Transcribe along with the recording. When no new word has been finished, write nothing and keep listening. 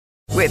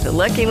With the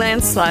Lucky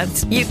Land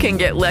Slots, you can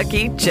get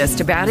lucky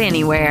just about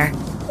anywhere.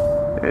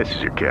 This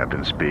is your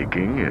captain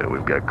speaking.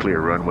 We've got clear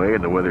runway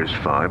and the weather's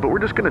fine, but we're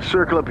just going to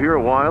circle up here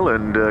a while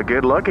and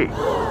get lucky.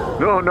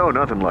 No,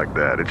 nothing like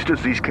that. It's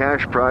just these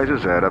cash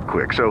prizes add up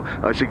quick. So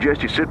I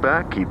suggest you sit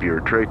back, keep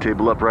your tray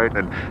table upright,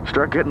 and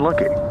start getting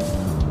lucky.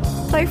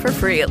 Play for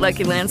free at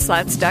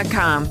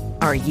LuckyLandSlots.com.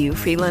 Are you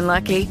feeling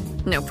lucky?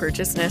 No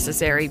purchase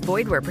necessary.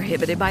 Void where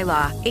prohibited by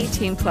law.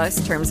 18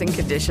 plus terms and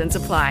conditions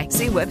apply.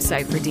 See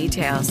website for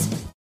details.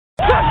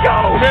 Let's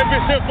go!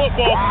 Championship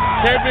football.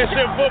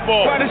 Championship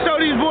football. Trying to show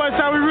these boys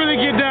how we really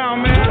get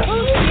down, man.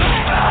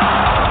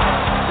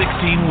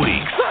 16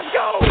 weeks. Let's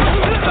go!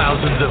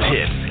 Thousands of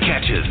hits,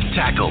 catches,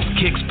 tackles,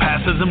 kicks,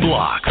 passes, and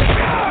blocks.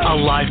 A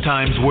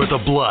lifetime's worth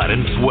of blood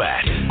and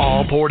sweat.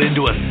 All poured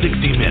into a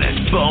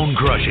 60-minute,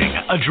 bone-crushing,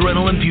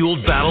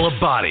 adrenaline-fueled battle of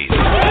bodies.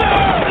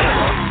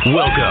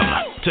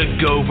 Welcome to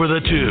Go for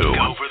the Two.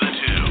 Go for the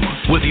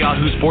Two. With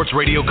Yahoo Sports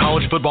Radio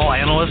college football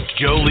analyst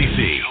Joe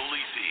Lisi.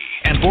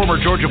 And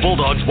former Georgia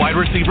Bulldogs wide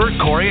receiver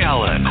Corey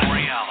Allen.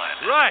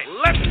 Right,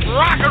 let's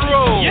rock and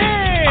roll.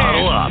 Yeah!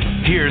 Huddle up.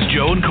 Here's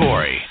Joe and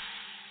Corey.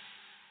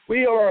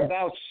 We are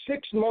about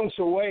 6 months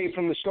away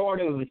from the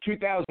start of the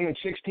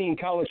 2016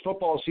 college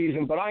football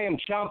season, but I am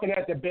chomping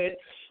at the bit.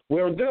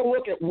 We're going to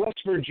look at West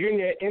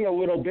Virginia in a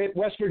little bit.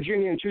 West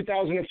Virginia in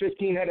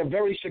 2015 had a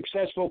very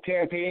successful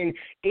campaign,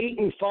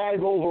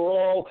 8-5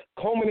 overall,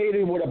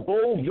 culminated with a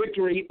bold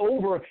victory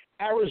over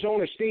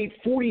Arizona State,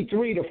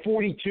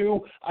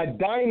 43-42, a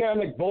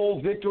dynamic bowl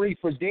victory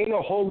for Dana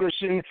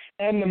Holgorsen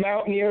and the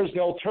Mountaineers.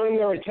 They'll turn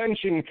their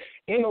attention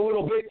in a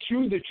little bit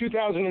to the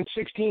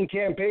 2016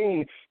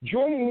 campaign.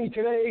 Joining me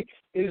today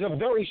is a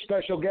very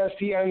special guest.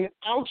 He had an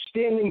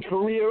outstanding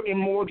career in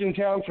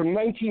Morgantown from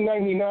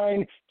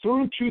 1999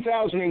 through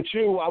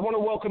 2002. I want to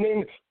welcome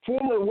in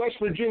former West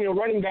Virginia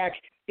running back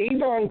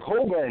Avon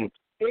Cobourne.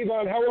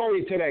 Avon, how are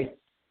you today?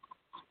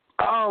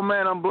 Oh,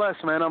 man, I'm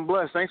blessed, man. I'm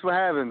blessed. Thanks for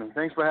having me.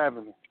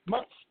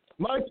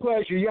 My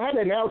pleasure. You had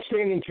an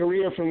outstanding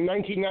career from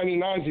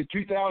 1999 to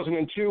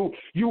 2002.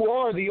 You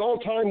are the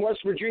all-time West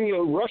Virginia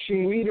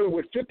rushing leader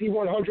with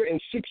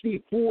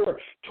 5,164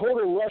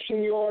 total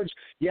rushing yards.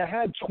 You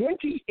had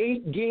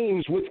 28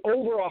 games with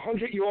over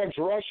 100 yards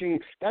rushing.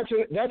 That's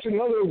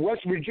another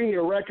West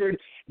Virginia record.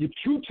 You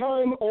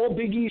two-time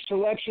All-Big East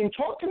selection.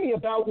 Talk to me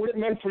about what it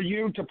meant for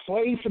you to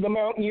play for the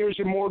Mountaineers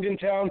in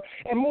Morgantown,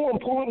 and more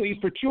importantly,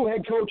 for two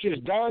head coaches,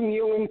 Don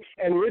Nealon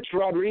and Rich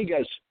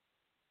Rodriguez.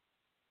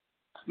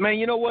 Man,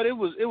 you know what? It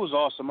was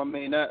awesome. I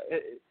mean,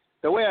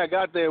 the way I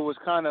got there was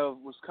kind of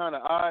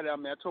odd. I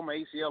mean, I tore my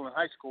ACL in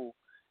high school,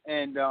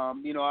 and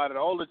out of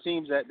all the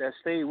teams that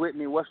stayed with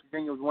me, West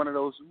Virginia was one of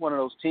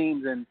those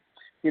teams, and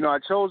I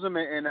chose them,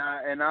 and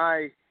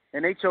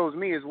they chose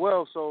me as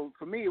well. So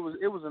for me, it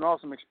was an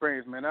awesome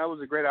experience, man. That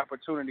was a great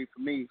opportunity for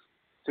me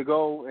to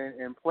go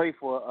and play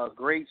for a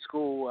great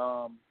school,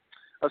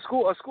 a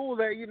school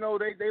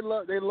that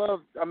they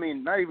love. I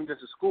mean, not even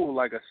just a school,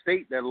 like a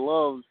state that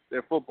loves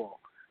their football.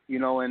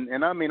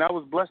 And I mean, I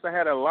was blessed. I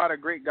had a lot of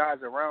great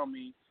guys around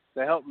me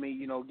that helped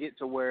me, get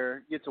to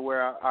where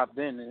I've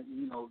been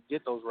and,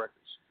 get those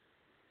records.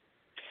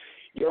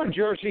 You're a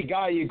Jersey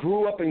guy. You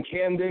grew up in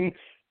Camden.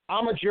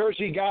 I'm a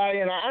Jersey guy,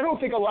 and I don't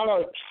think a lot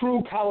of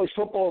true college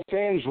football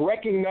fans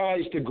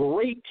recognize the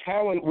great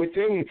talent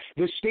within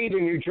the state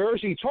of New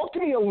Jersey. Talk to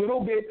me a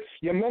little bit.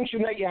 You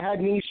mentioned that you had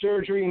knee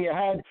surgery and you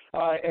had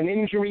an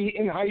injury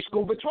in high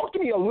school, but talk to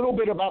me a little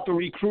bit about the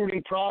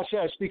recruiting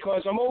process,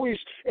 because I'm always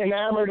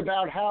enamored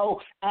about how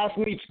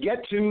athletes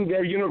get to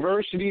their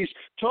universities.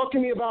 Talk to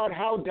me about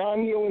how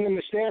Don Nealon and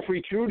the staff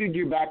recruited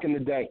you back in the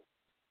day.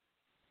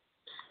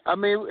 I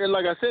mean,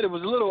 like I said, it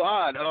was a little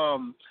odd.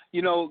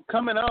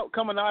 Coming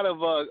out of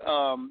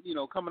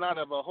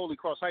Holy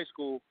Cross High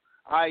School,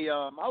 I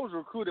was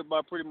recruited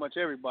by pretty much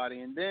everybody.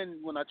 And then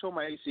when I tore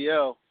my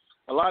ACL,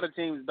 a lot of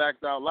teams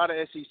backed out. A lot of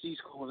SEC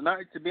schools. And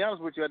to be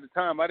honest with you, at the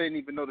time, I didn't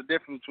even know the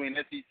difference between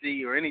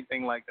SEC or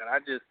anything like that.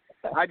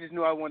 I just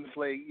knew I wanted to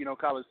play,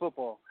 college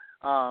football.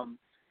 What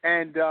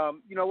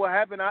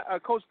happened?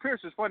 Coach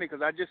Pierce is funny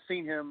because I just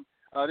seen him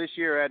this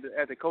year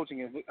at the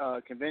coaching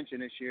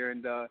convention this year,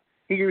 and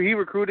he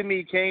recruited me.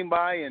 He came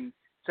by and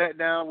sat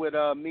down with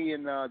me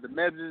and the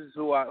Mebbses,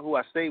 who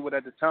I stayed with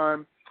at the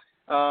time.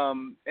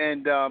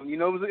 It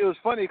was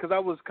funny because I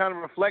was kind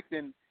of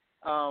reflecting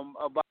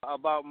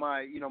about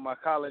my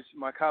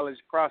college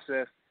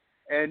process,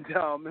 and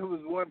it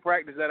was one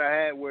practice that I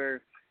had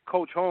where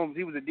Coach Holmes,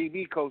 he was a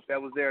DB coach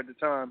that was there at the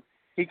time.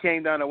 He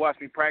came down to watch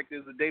me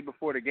practice the day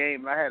before the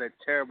game, and I had a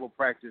terrible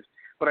practice,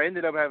 but I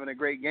ended up having a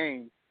great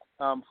game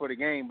for the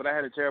game. But I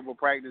had a terrible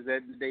practice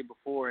the day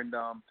before, and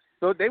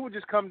so they would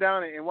just come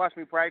down and watch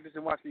me practice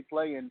and watch me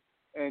play, and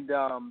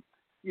I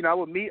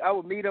would meet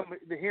them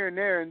here and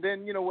there, and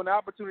then when the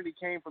opportunity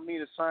came for me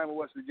to sign with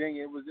West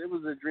Virginia, it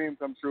was a dream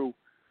come true.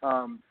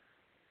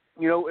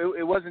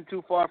 It wasn't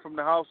too far from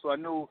the house, so I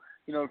knew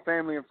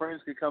family and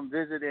friends could come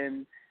visit,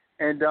 and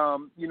it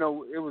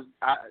was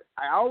I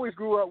always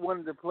grew up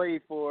wanting to play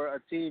for a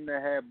team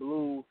that had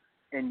blue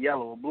and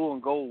yellow, blue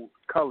and gold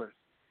colors,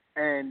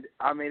 And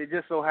I mean, it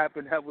just so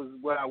happened that was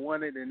what I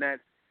wanted, and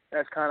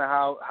that's kind of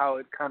how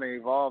it kind of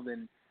evolved.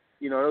 And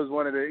it was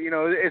one of the,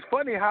 it's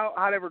funny how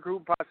that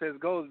recruitment process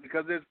goes,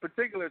 because there's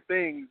particular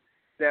things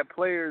that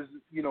players,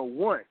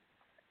 want,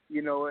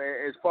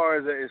 as far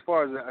as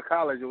a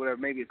college or whatever.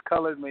 Maybe it's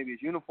colors, maybe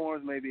it's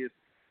uniforms, maybe it's,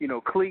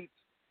 cleats.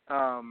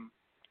 And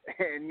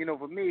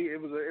for me,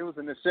 it was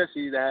a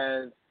necessity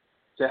to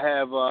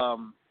have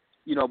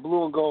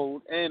blue and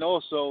gold, and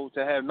also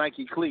to have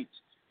Nike cleats.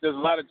 There's a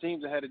lot of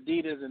teams that had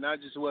Adidas, and I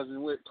just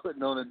wasn't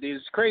putting on Adidas.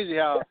 It's crazy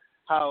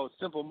how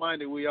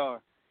simple-minded we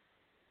are.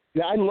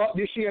 Yeah, I love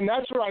you see, and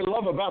that's what I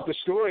love about the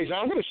stories.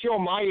 I'm going to show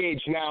my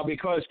age now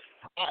because,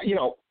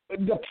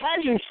 the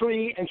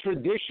pageantry and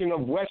tradition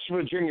of West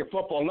Virginia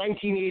football.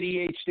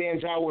 1988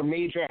 stands out with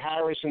Major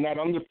Harris and that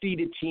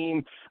undefeated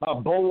team,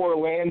 Bo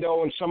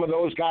Orlando and some of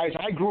those guys.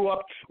 I grew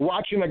up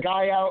watching a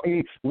guy out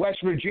in West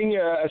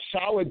Virginia, a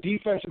solid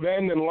defensive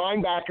end and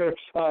linebacker,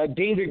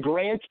 David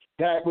Grant,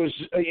 that was,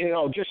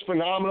 just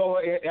phenomenal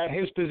at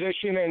his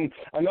position. And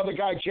another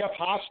guy, Jeff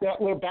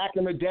Hostetler, back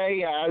in the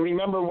day. I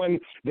remember when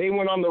they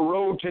went on the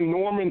road to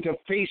Norman to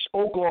face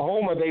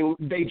Oklahoma,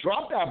 they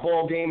dropped that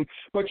ball game,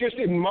 but just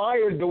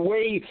admired the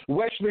way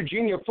West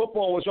Virginia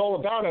football was all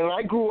about. And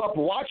I grew up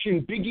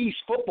watching Big East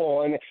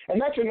football. And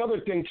that's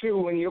another thing, too,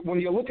 when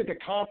you look at the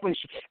conference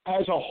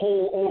as a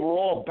whole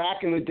overall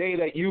back in the day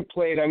that you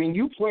played. I mean,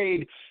 you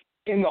played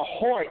in the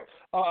heart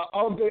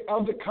of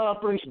the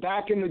conference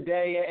back in the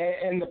day,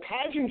 and the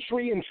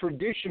pageantry and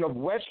tradition of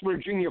West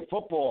Virginia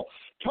football.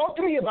 Talk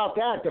to me about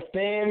that, the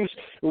fans,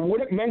 what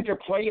it meant to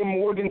play in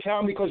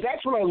Morgantown, because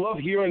that's what I love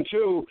hearing,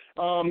 too,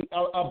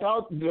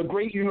 about the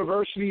great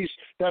universities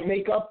that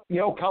make up,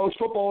 college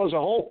football as a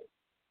whole.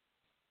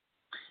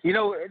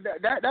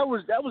 That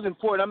was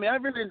important. I mean, I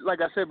really,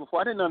 like I said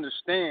before, I didn't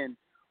understand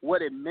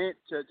what it meant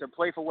to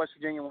play for West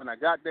Virginia when I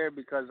got there,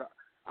 because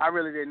I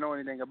really didn't know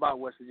anything about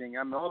West Virginia.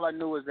 I mean, all I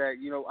knew was that,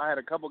 I had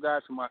a couple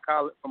guys from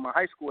my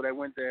high school that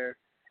went there,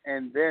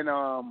 and then,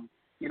 I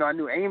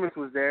knew Amos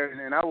was there,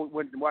 and I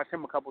went to watch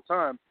him a couple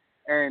times.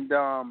 And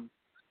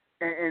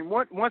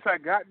once I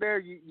got there,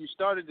 you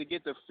started to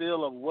get the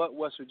feel of what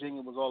West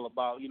Virginia was all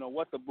about,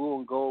 what the blue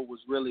and gold was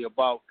really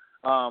about.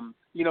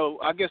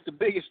 I guess the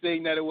biggest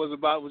thing that it was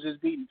about was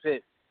just beating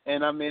Pitt.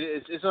 And, I mean,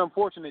 it's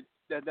unfortunate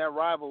that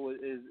rival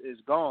is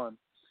gone.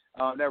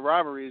 That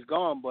rivalry is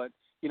gone, but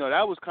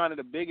that was kind of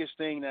the biggest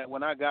thing that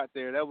when I got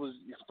there, that was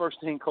the first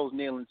thing Coach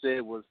Nealon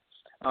said was,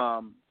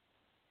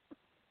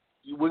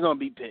 we're going to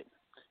beat Pitt.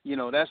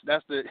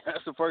 That's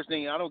the first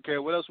thing. I don't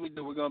care what else we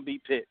do, we're going to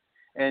beat Pitt.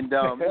 And,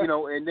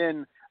 and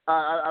then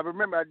I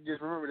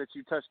just remember that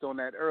you touched on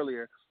that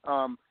earlier,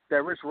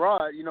 that Rich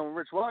Rod, when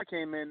Rich Rod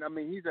came in, I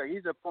mean, he's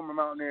a former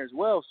Mountaineer as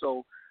well.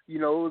 So, it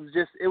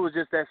was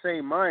just that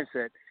same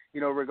mindset,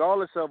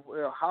 regardless of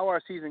how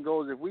our season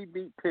goes, if we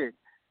beat Pitt,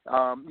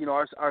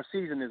 our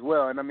season as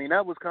well. And I mean,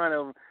 that was kind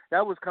of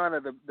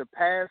the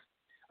past.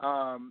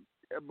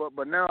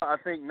 But now I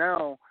think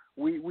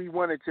we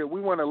want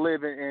to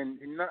live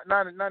in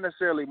not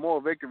necessarily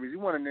more victories. We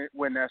want to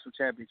win national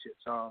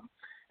championships.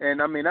 And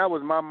I mean, that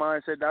was my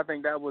mindset. I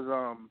think that was,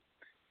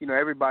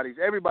 everybody's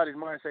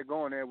mindset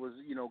going there was,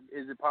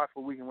 is it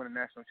possible we can win a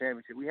national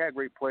championship? We had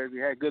great players. We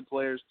had good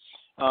players.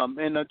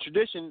 And the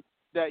tradition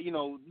that,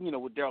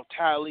 with Darryl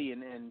Talley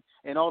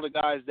and all the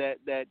guys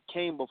that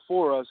came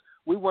before us,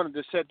 we wanted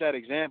to set that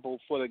example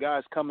for the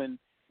guys coming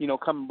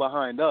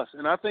behind us.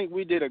 And I think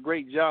we did a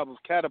great job of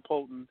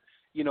catapulting,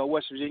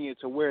 West Virginia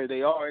to where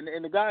they are.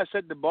 And the guys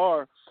set the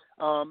bar,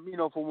 for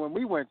when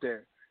we went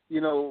there,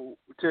 to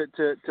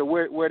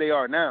where they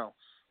are now.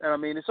 And I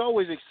mean, it's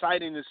always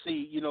exciting to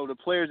see, the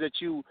players that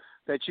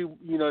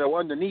are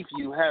underneath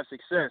you have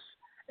success.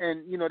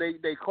 And,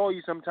 they call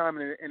you sometime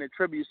and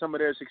attribute some of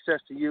their success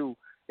to you,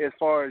 as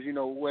far as,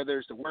 whether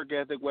it's the work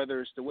ethic,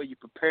 whether it's the way you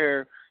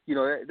prepare,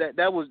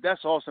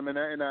 that's awesome. And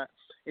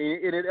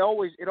it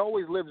always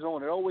lives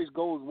on. It always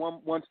goes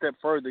one step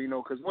further,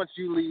 because once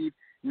you leave,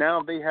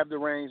 now they have the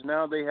reins,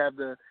 now they have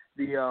the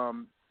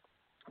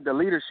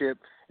leadership,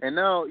 and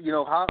now,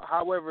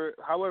 however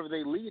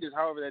they lead is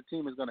however that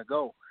team is going to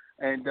go.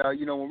 And,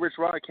 when Rich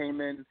Rod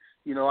came in,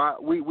 we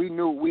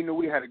knew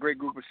we had a great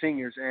group of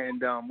seniors,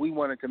 and we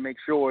wanted to make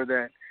sure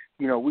that,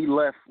 we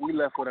left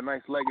with a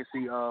nice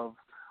legacy of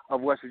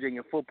West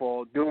Virginia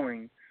football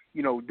doing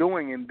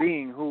and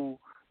being who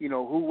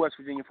West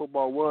Virginia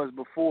football was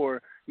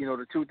before,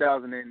 the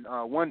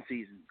 2001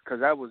 season, because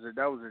that was a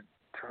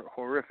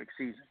horrific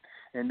season.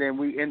 And then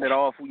we ended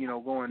off,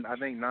 going, I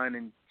think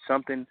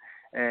 9-something,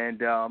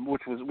 and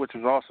which was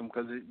awesome,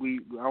 because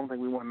I don't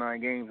think we won 9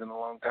 games in a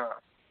long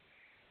time.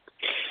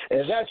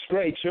 And that's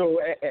great,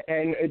 too,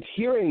 and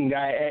hearing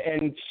that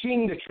and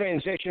seeing the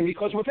transition,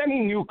 because with any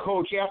new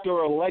coach, after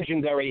a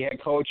legendary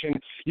head coach,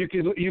 and you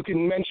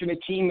can mention a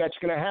team that's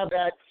going to have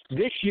that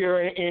this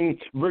year in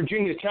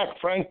Virginia Tech.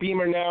 Frank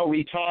Beamer now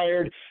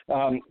retired,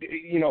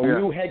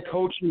 new head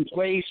coach in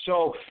place.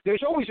 So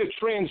there's always a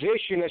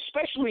transition,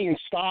 especially in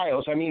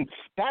styles. I mean,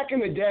 back in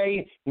the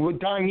day with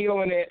Don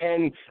Nealon,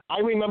 and I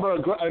remember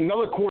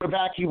another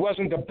quarterback, he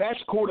wasn't the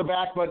best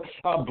quarterback, but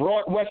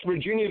brought West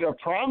Virginia to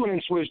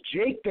prominence, was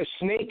Jake the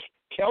Snake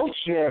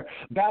Kelchner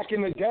back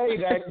in the day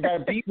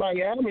that beat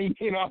Miami,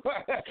 he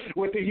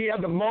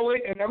had the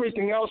mullet and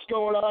everything else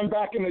going on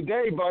back in the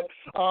day. But,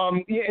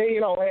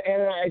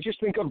 and I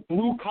just think of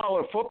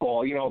blue-collar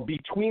football,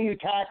 between the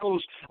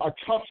tackles, a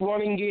tough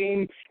running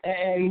game,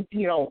 and,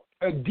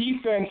 a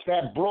defense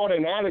that brought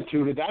an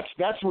attitude.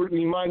 That's what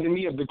reminded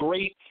me of the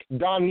great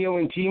Don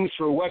Nealon teams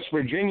for West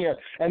Virginia.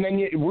 And then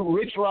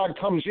Rich Rod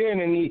comes in,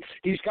 and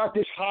he's got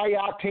this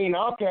high-octane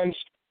offense.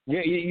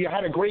 You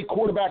had a great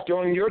quarterback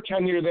during your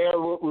tenure there,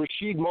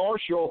 Rasheed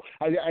Marshall.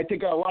 I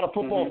think a lot of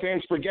football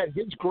fans forget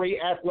his great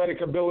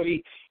athletic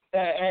ability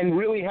and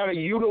really how to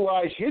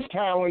utilize his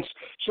talents.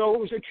 So it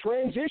was a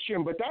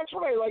transition, but that's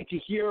what I like to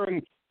hear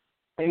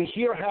and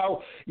hear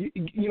how,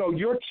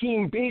 your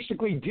team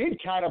basically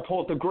did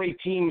catapult the great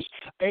teams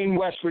in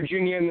West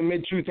Virginia in the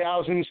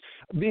mid-2000s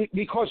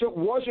because it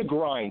was a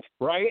grind,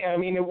 right? I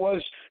mean, it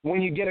was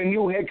when you get a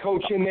new head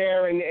coach in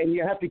there and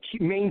you have to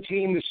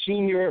maintain the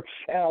senior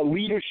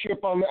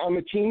leadership on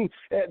the team.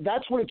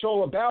 That's what it's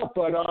all about.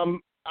 But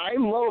I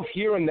love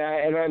hearing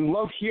that, and I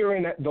love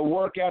hearing the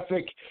work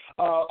ethic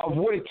of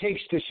what it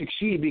takes to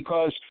succeed,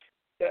 because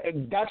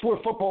that's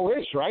what football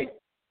is, right?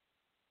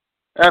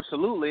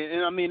 Absolutely,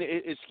 and I mean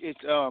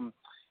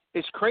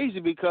it's crazy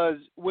because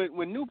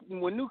when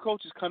new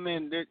coaches come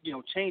in,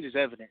 change is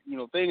evident.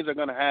 Things are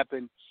going to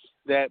happen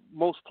that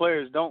most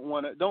players don't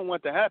want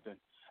to happen.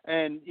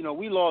 And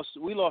we lost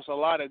a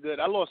lot of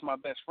good. I lost my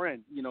best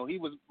friend. He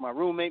was my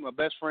roommate, my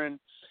best friend.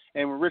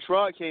 And when Rich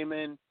Rod came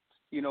in,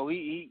 he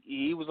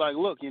was like,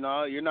 look,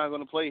 you're not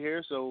going to play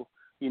here, so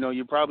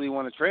you probably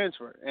want to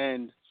transfer.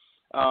 And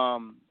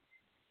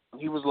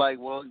he was like,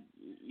 well,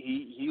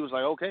 he was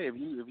like, okay, if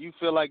you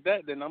feel like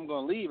that, then I'm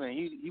going to leave. And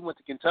he went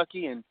to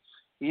Kentucky, and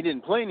he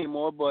didn't play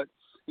anymore. But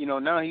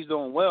now he's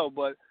doing well.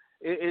 But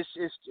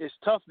it's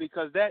tough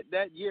because that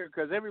year,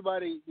 because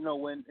everybody,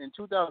 when in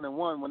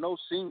 2001, when those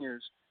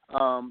seniors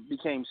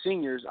became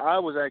seniors, I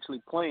was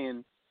actually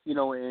playing,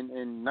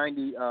 in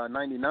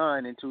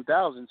 99 and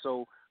 2000.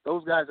 So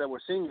those guys that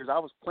were seniors, I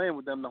was playing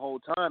with them the whole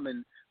time,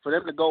 and for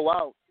them to go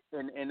out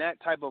in that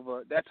type of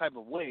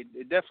way,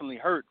 it definitely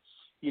hurt.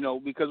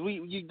 Because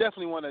you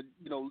definitely want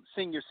to,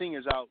 sing your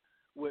seniors out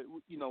with,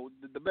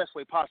 the best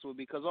way possible,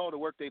 because all the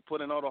work they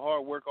put in, all the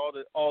hard work, all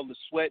the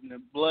sweat and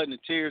the blood and the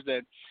tears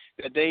that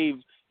they've,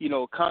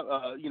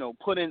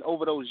 put in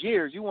over those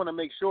years, you want to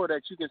make sure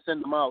that you can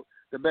send them out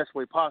the best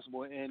way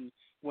possible. And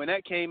when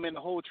that came in, the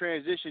whole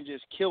transition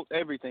just killed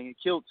everything. It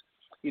killed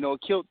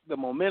the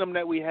momentum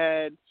that we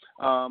had.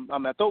 I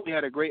thought we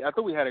had a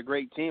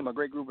great team, a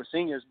great group of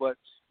seniors, but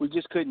we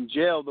just couldn't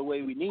gel the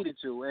way we needed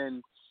to.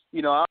 And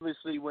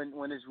obviously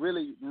when it's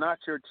really not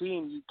your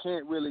team, you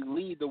can't really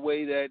lead the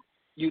way that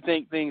you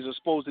think things are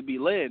supposed to be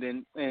led.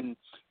 And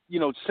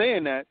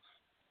saying that,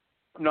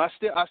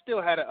 I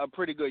still had a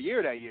pretty good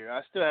year that year.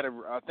 I still had a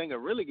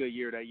really good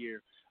year that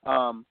year.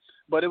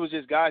 But it was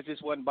just guys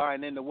just wasn't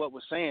buying into what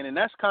was saying. And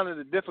that's kind of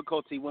the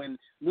difficulty when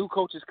new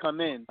coaches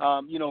come in.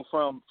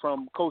 From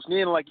Coach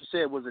Nealon, like you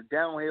said, was a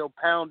downhill,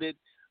 pounded,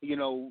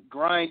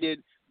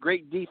 grinded,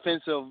 great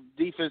defensive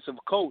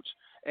coach.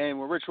 And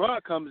when Rich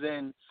Rod comes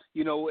in,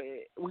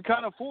 we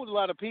kind of fooled a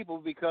lot of people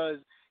because,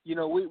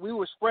 we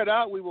were spread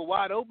out, we were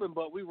wide open,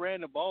 but we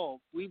ran the ball.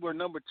 We were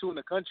number 2 in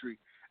the country.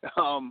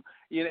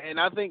 And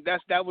I think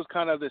that was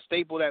kind of the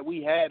staple that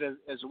we had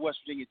as a West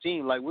Virginia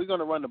team. Like, we're going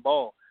to run the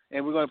ball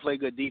and we're going to play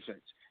good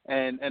defense.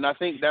 And I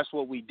think that's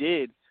what we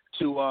did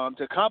to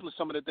accomplish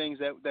some of the things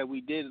that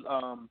we did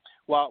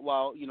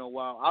while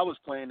I was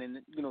playing and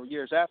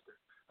years after.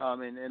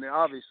 And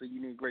obviously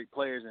you need great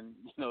players, and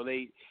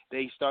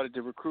they started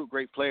to recruit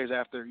great players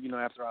after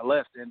I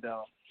left, and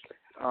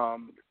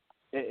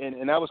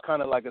that was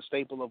kind of like a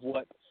staple of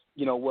what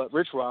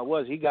Rich Rod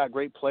was. He got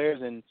great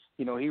players, and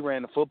he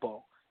ran the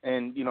football.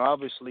 And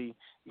obviously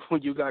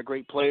when you got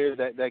great players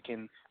that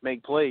can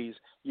make plays,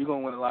 you're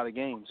gonna win a lot of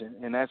games,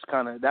 and that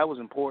was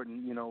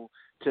important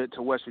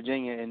to West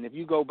Virginia. And if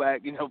you go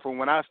back from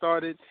when I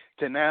started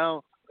to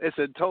now, it's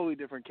a totally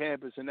different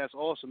campus, and that's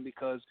awesome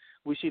because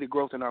we see the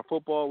growth in our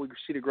football, we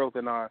see the growth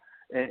in our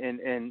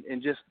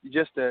and just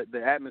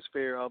the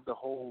atmosphere of the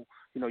whole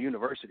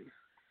university.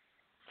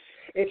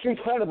 It's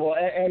incredible,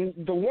 and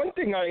the one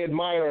thing I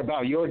admire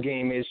about your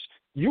game is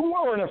you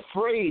weren't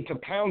afraid to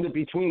pound it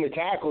between the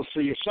tackles for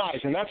your size,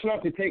 and that's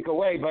not to take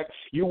away, but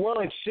you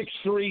weren't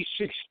 6'3",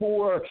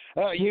 6'4",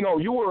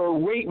 you were a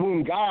weight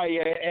room guy,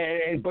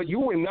 but you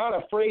were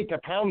not afraid to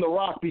pound the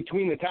rock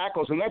between the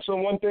tackles, and that's the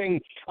one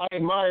thing I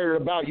admire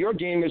about your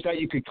game is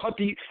that you could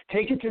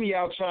take it to the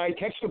outside,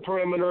 catch the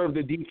perimeter of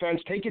the defense,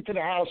 take it to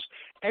the house,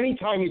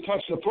 anytime you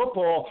touch the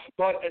football.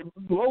 But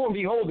lo and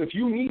behold, if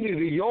you needed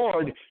a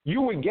yard,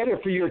 you would get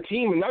it for your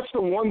team. And that's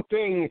the one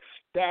thing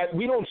that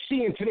we don't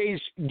see in today's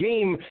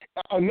game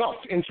enough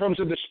in terms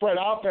of the spread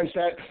offense,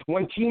 that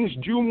when teams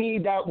do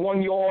need that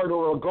 1 yard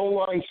or a goal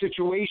line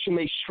situation,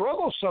 they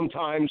struggle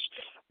sometimes,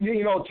 to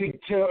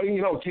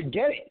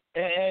get it.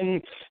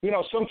 And,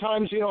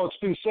 sometimes, it's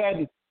been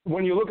said,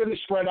 when you look at the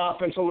spread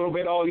offense a little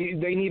bit,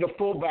 they need a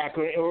fullback,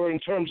 or in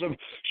terms of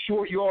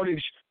short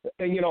yardage,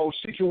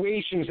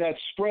 situations that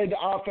spread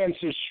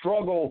offenses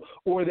struggle,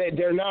 or that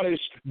they're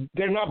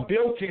not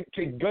built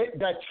to get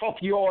that tough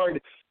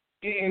yard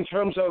in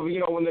terms of,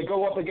 when they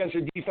go up against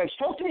a defense.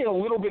 Talk to me a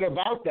little bit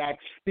about that,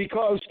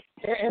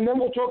 and then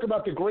we'll talk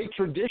about the great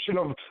tradition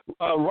of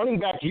running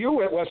back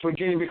you at West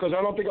Virginia, because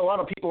I don't think a lot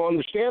of people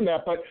understand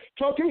that. But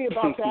talk to me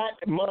about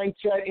that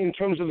mindset in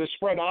terms of the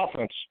spread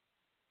offense.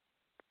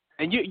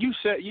 And you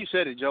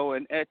said it, Joe.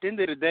 And at the end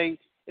of the day,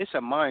 it's a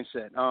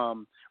mindset.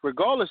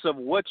 Regardless of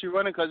what you're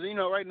running, because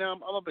right now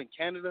I'm up in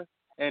Canada,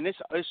 and it's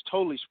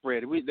totally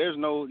spread. There's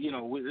no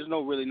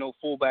really no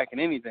fullback in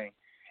anything.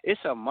 It's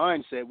a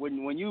mindset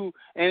when you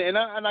and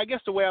I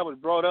guess the way I was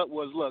brought up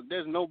was, look,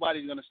 there's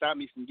nobody going to stop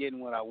me from getting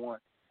what I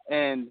want.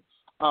 And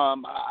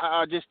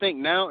I just think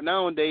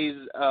nowadays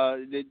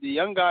the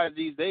young guys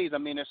these days, I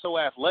mean, they're so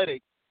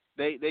athletic.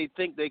 They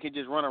think they can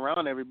just run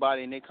around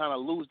everybody, and they kind of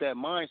lose that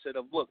mindset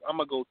of, look, I'm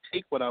gonna go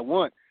take what I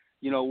want,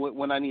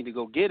 when I need to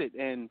go get it.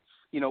 And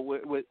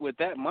with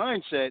that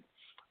mindset,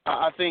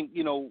 I think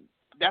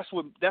that's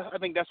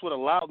what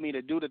allowed me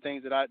to do the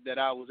things that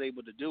I was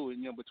able to do,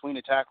 between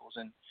the tackles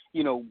and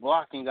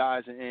blocking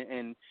guys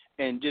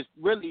and just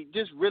really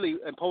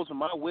imposing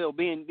my will,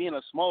 being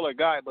a smaller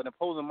guy, but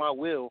imposing my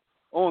will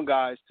on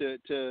guys to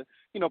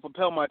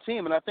propel my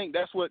team. And I think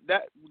that's what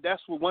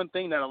one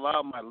thing that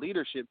allowed my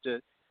leadership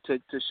to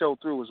show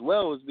through as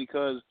well, is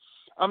because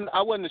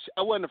I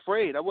wasn't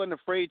afraid. I wasn't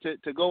afraid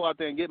to go out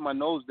there and get my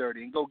nose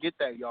dirty and go get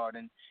that yard.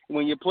 And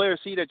when your players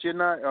see that you're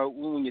not, or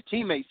when your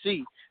teammates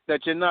see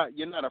that you're not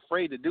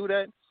afraid to do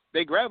that,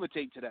 they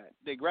gravitate to that.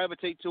 They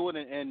gravitate to it,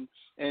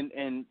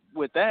 and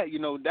with that,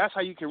 that's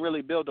how you can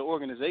really build the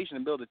organization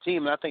and build a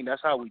team. And I think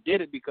that's how we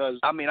did it, because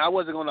I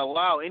wasn't going to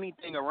allow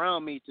anything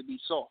around me to be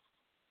soft.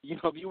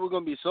 If you were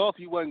going to be soft,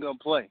 you wasn't going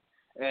to play.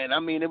 And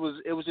it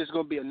was just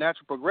going to be a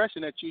natural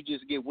progression that you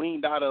just get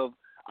weaned out of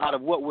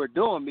what we're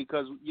doing,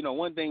 because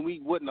one thing we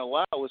wouldn't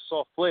allow is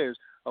soft players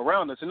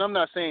around us. And I'm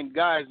not saying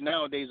guys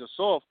nowadays are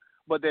soft,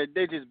 but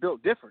they're just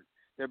built different.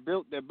 They're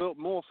built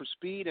more for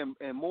speed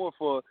and more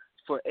for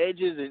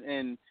edges,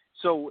 and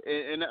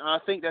I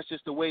think that's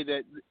just the way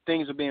that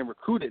things are being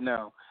recruited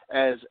now,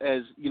 as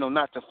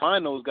not to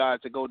find those guys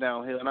to go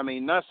downhill.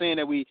 And not saying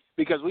that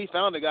because we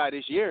found a guy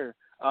this year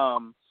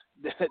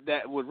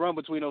that would run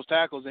between those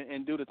tackles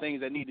and do the things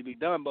that need to be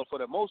done, but for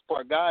the most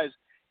part, guys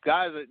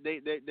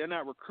they're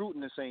not recruiting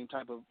the same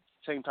type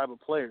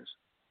of players.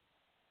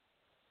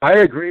 I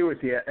agree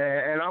with you,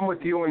 and I'm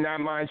with you in that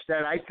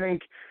mindset. I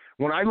think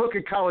when I look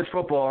at college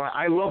football,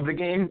 I love the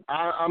game.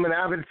 I'm an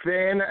avid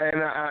fan,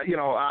 and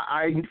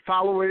I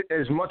follow it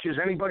as much as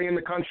anybody in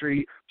the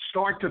country,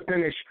 start to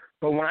finish.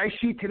 But when I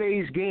see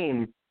today's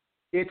game,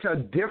 it's a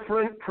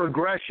different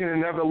progression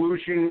and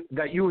evolution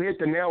that you hit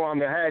the nail on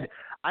the head.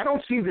 I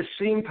don't see the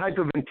same type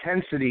of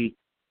intensity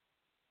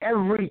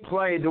every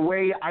play the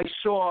way I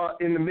saw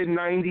in the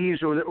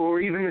mid-'90s or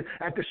even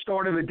at the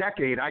start of the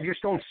decade. I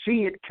just don't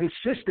see it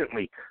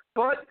consistently.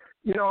 But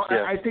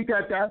I think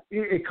that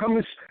it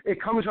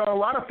comes on a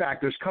lot of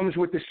factors. It comes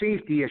with the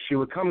safety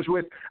issue. It comes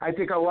with, I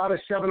think, a lot of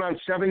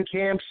 7-on-7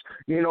 camps,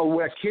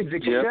 where kids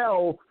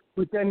excel,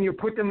 but then you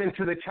put them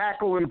into the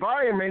tackle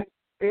environment,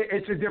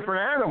 it's a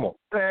different animal.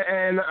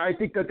 And I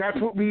think that's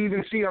what we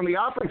even see on the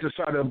offensive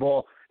side of the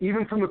ball,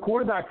 even from the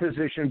quarterback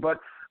position. But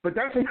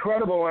that's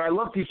incredible, and I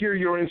love to hear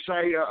your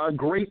insight.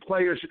 Great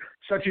players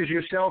such as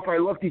yourself, I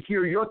love to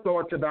hear your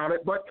thoughts about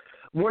it. But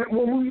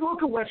when we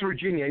look at West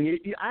Virginia, and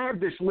I have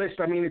this list,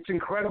 it's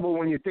incredible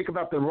when you think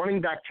about the running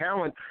back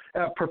talent,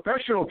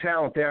 professional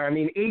talent there.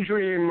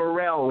 Adrian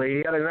Morrell,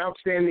 he had an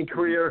outstanding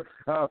career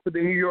for the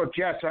New York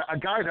Jets. A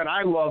guy that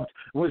I loved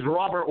was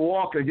Robert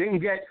Walker. Didn't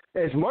get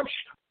as much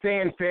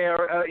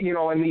fanfare, in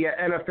the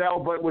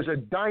NFL, but was a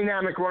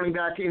dynamic running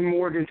back in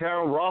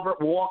Morgantown.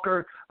 Robert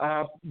Walker,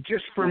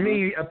 just for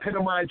me,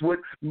 epitomized what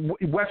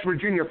West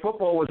Virginia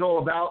football was all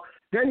about.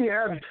 Then you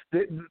have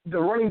the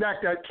running back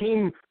that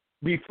came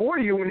before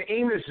you in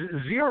Amos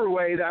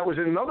Zerouay. That was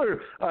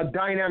another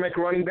dynamic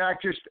running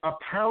back, just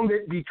pound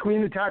it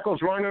between the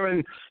tackles runner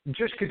and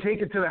just could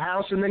take it to the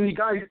house. And then you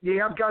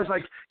have guys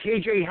like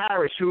KJ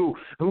Harris who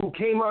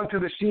came onto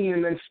the scene,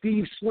 and then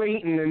Steve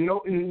Slayton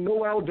and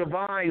Noel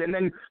Devine, and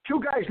then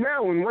two guys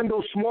now in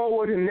Wendell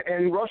Smallwood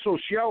and Russell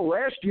Shell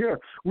last year.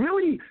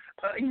 Really,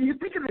 you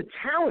think of the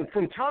talent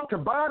from top to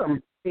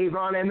bottom,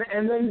 Avon,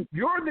 and then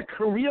you're the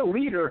career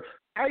leader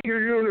at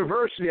your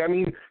university.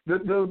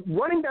 The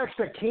running backs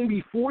that came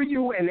before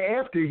you and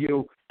after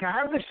you, to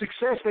have the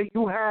success that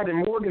you had in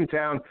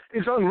Morgantown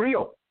is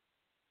unreal.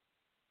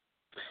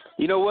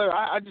 You know what?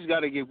 I just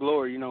got to give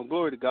glory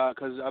to God,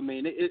 because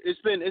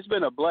it's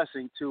been a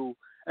blessing to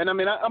And, I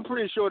mean, I'm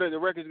pretty sure that the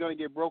record's going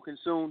to get broken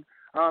soon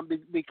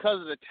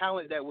because of the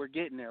talent that we're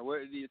getting there.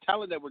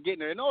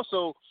 And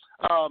also,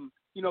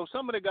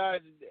 some of the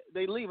guys,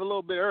 they leave a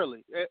little bit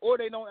early, or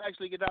they don't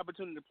actually get the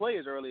opportunity to play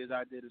as early as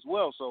I did as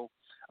well. So,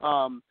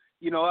 I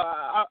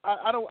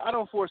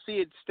don't foresee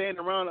it staying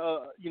around,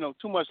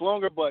 too much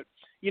longer. But,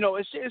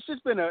 it's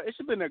just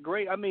been a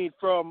great. I mean,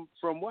 from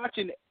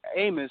watching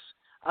Amos,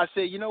 I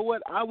said, you know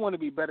what, I want to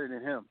be better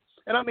than him.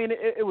 And I mean,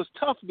 it was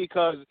tough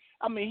because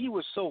I mean he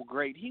was so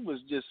great. He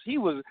was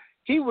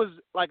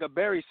like a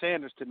Barry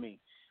Sanders to me.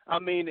 I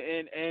mean,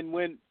 and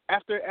when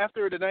after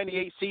the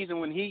 '98 season,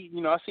 when he,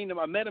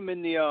 I met him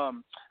in the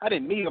I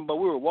didn't meet him, but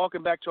we were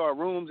walking back to our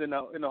rooms in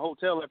the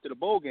hotel after the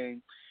bowl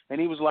game, and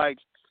he was like,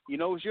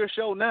 it's your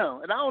show now.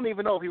 And I don't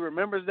even know if he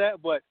remembers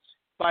that, but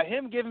by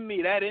him giving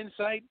me that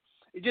insight,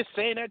 just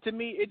saying that to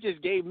me, it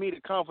just gave me the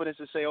confidence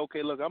to say,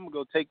 okay, look, I'm gonna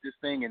go take this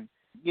thing, and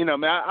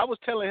man, I was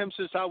telling him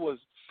since I was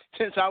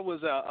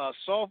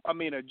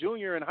a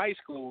junior in high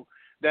school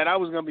that I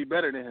was gonna be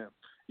better than him.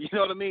 You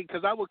know what I mean?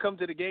 Because I would come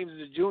to the games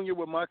as a junior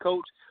with my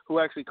coach, who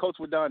actually coached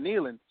with Don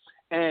Nealon,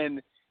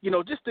 and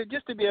just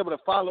to be able to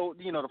follow,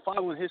 to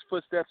follow in his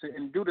footsteps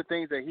and do the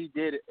things that he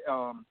did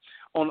on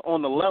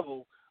the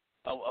level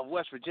of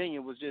West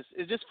Virginia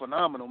it's just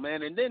phenomenal,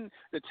 man. And then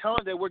the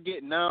talent that we're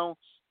getting now,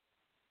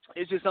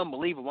 it's just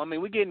unbelievable. I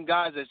mean, we're getting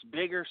guys that's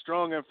bigger,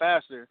 stronger, and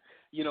faster.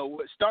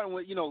 Starting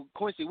with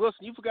Quincy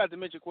Wilson. You forgot to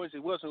mention Quincy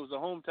Wilson, who was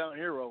a hometown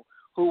hero,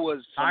 who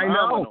was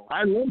phenomenal.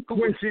 I know. I love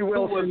Quincy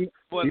Wilson.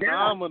 Who was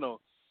phenomenal.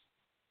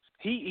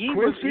 Yeah. He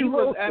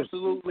was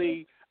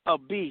absolutely a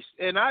beast.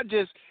 And I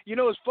just,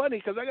 it's funny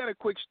because I got a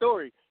quick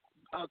story.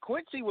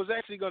 Quincy was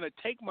actually going to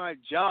take my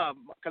job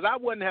because I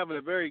wasn't having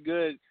a very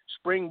good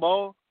spring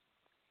ball.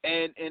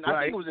 And right.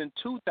 I think it was in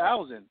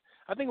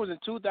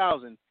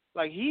 2000.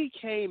 Like, he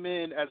came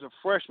in as a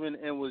freshman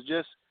and was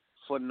just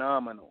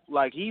phenomenal.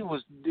 Like, he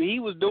was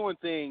doing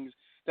things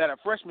that a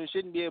freshman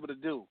shouldn't be able to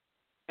do.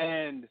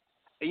 And,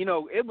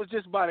 it was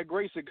just by the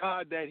grace of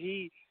God that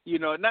he,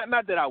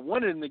 not that I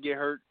wanted him to get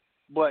hurt,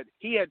 but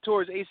he had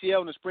tore his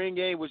ACL in the spring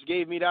game, which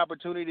gave me the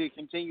opportunity to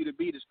continue to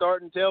be the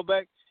starting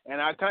tailback. And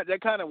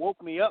that kind of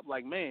woke me up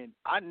like, man,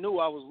 I knew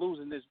I was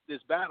losing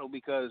this battle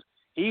because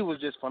he was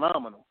just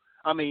phenomenal.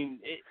 I mean,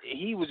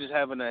 he was just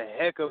having a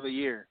heck of a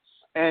year.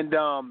 And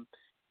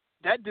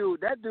that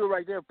dude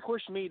right there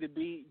pushed me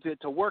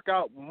to work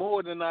out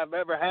more than I've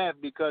ever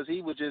had because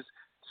he was just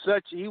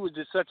such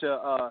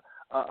a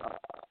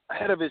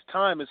ahead of his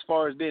time as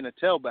far as being a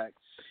tailback.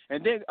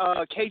 And then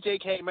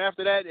KJ came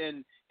after that,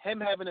 and him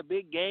having the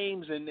big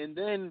games, and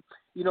then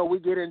we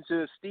get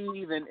into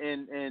Steve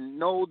and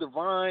Noel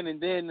Devine, and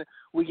then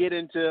we get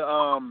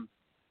into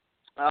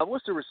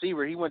what's the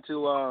receiver he went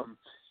to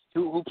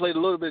who played a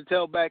little bit of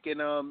tailback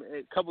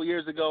a couple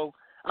years ago.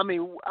 I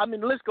mean,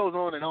 the list goes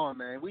on and on,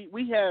 man. We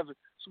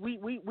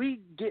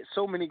get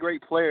so many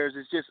great players.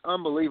 It's just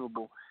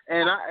unbelievable.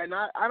 And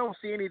I don't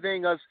see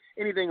anything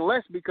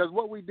less because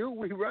what we do,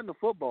 we run the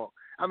football.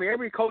 I mean,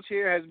 every coach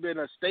here has been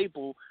a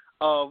staple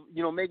of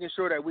making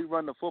sure that we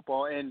run the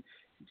football. And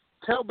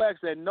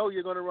tailbacks that know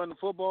you're going to run the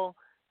football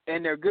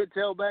and they're good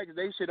tailbacks,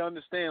 they should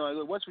understand. Like,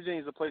 look, West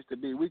Virginia is a place to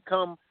be. We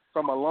come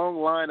from a long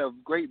line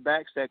of great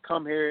backs that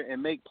come here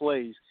and make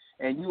plays.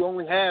 And you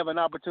only have an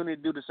opportunity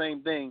to do the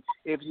same thing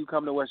if you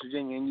come to West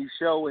Virginia and you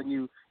show and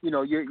you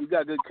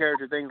got good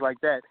character, things like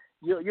that.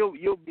 You'll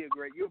be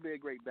a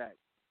great back.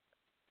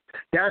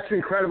 That's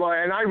incredible.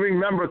 And I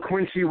remember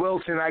Quincy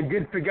Wilson. I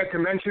did forget to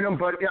mention him,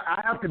 but I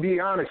have to be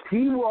honest.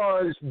 He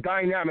was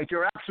dynamic.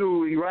 You're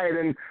absolutely right.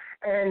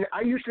 And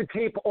I used to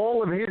tape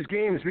all of his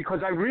games because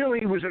I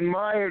really was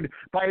admired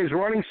by his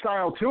running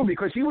style, too,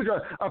 because he was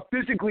a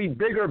physically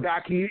bigger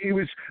back. He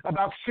was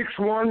about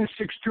 6'1",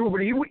 6'2",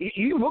 but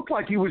he looked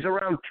like he was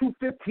around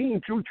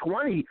 215,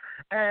 220.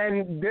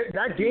 And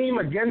that game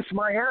against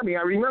Miami,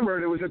 I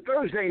remember it was a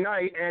Thursday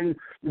night, and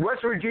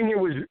West Virginia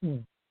was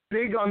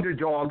big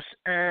underdogs,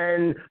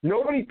 and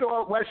nobody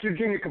thought West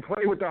Virginia could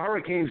play with the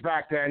Hurricanes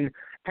back then.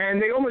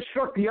 And they almost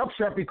struck the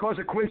upset because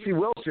of Quincy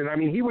Wilson. I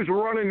mean, he was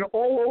running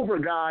all over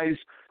guys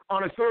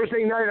on a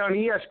Thursday night on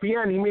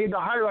ESPN. He made the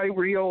highlight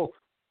reel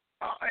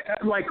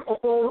like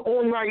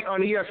all night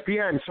on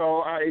ESPN.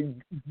 So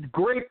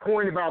great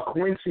point about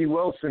Quincy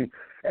Wilson.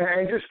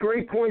 And just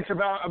great points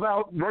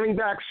about running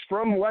backs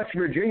from West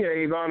Virginia,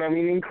 Avon. I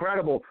mean,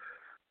 incredible.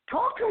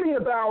 Talk to me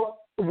about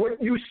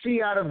what you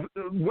see out of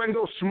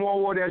Wendell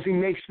Smallwood as he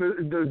makes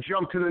the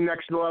jump to the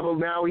next level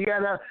now. He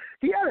had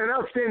an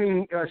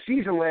outstanding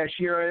season last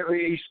year.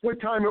 He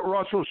split time at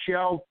Russell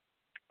Shell.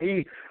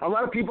 A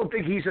lot of people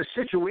think he's a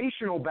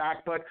situational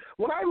back, but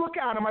when I look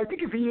at him, I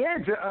think if he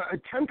adds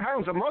 10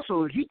 pounds of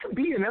muscle, he could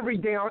be an every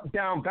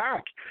down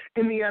back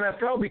in the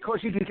NFL because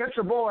he can catch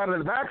the ball out of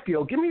the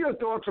backfield. Give me your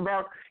thoughts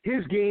about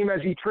his game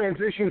as he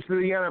transitions to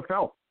the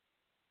NFL.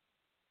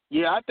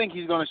 Yeah, I think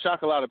he's going to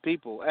shock a lot of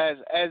people. As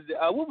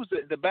what was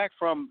the back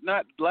from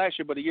not last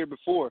year but the year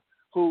before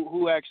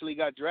who actually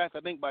got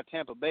drafted, I think by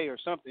Tampa Bay or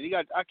something.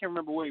 I can't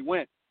remember where he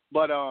went,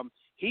 but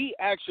he's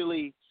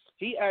actually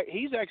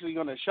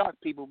going to shock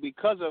people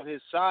because of his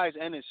size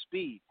and his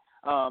speed.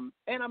 And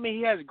I mean,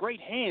 he has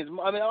great hands.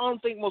 I mean, I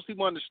don't think most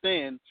people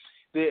understand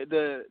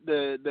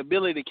the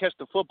ability to catch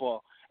the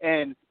football.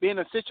 And being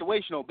a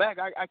situational back,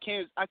 I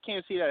can't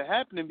see that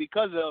happening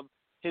because of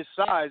his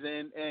size.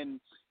 And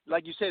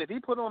like you said, if he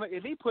puts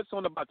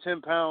on about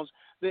 10 pounds,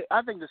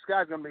 I think the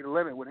sky's gonna be the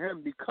limit with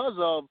him because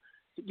of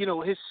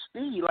his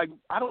speed. Like,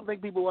 I don't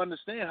think people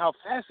understand how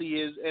fast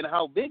he is and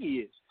how big he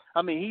is.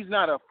 I mean, he's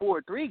not a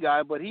 4.3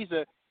 guy, but he's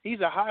a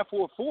high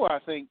 4.4, I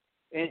think,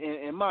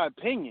 in my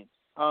opinion.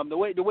 The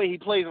way he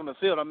plays on the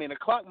field. I mean, the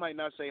clock might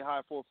not say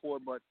high 4.4,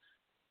 but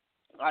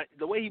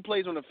the way he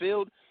plays on the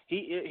field,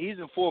 he's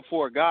a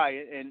 4.4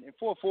 guy, and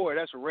 4.4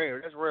 that's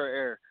rare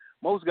air.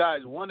 Most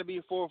guys want to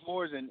be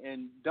 4.4s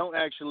and don't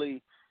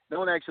actually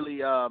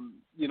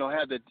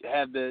have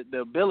the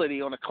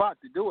ability on the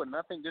clock to do it. And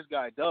I think this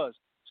guy does,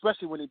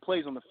 especially when he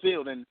plays on the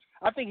field. And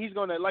I think he's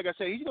gonna, like I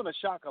said, he's gonna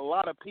shock a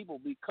lot of people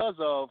because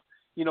of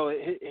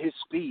his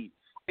speed.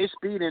 His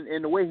speed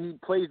and the way he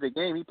plays the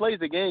game. He plays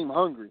the game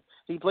hungry.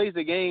 He plays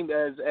the game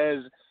as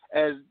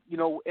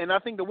and I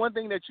think the one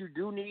thing that you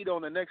do need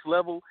on the next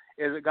level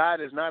is a guy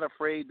that's not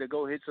afraid to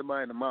go hit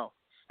somebody in the mouth.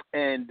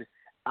 And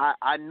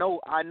I know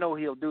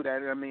he'll do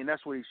that. I mean,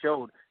 that's what he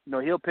showed.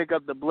 He'll pick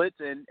up the blitz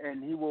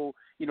and he will,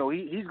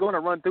 he's going to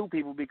run through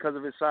people because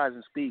of his size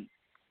and speed.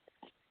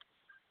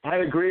 I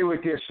agree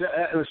with you.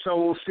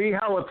 So we'll see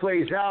how it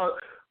plays out.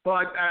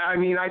 But, I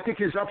mean, I think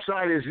his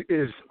upside is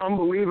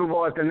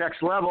unbelievable at the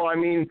next level. I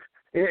mean,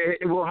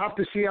 we'll have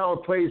to see how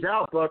it plays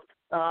out. But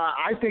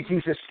I think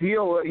he's a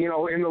steal,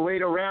 in the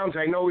later rounds.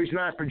 I know he's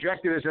not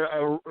projected as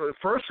a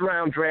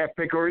first-round draft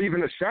pick or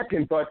even a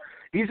second, but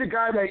he's a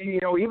guy that,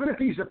 even if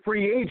he's a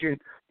free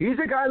agent, he's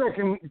a guy that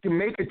can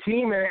make a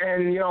team.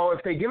 And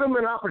if they give him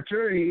an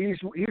opportunity,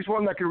 he's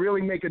one that can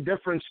really make a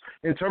difference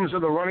in terms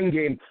of the running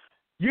game.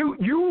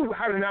 You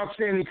had an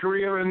outstanding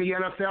career in the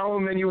NFL,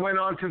 and then you went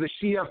on to the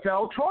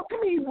CFL. Talk to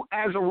me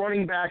as a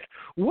running back.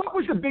 What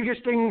was the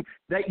biggest thing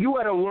that you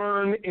had to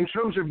learn in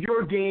terms of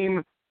your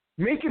game,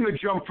 making the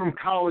jump from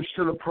college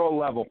to the pro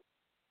level?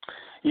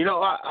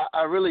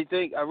 I really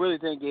think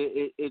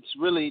it's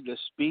really the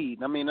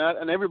speed. I mean,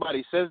 and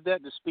everybody says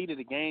that, the speed of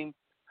the game.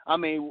 I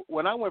mean,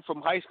 when I went from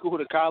high school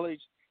to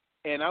college,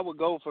 and I would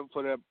go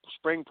for the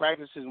spring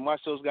practices and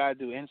watch those guys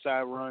do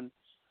inside run.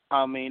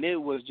 I mean, it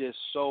was just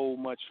so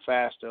much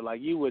faster. Like,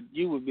 you would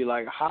be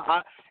like,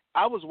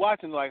 I was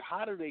watching, like,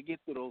 how do they get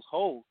through those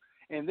holes?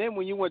 And then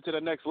when you went to the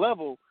next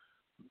level,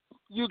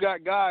 you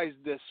got guys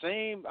the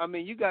same. I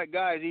mean, you got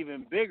guys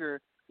even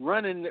bigger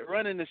running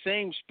the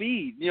same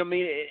speed. You know what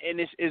I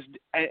mean?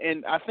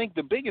 And I think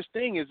the biggest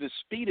thing is the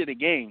speed of the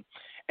game.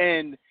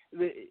 And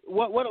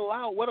what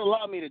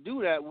allowed me to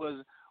do that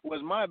was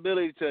my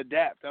ability to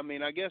adapt. I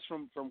mean, I guess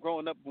from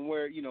growing up from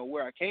where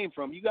I came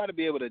from, you got to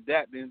be able to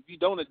adapt. And if you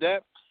don't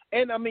adapt,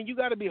 and I mean, you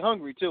got to be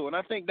hungry too. And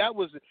I think that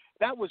was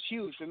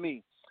huge for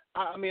me.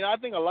 I mean, I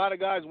think a lot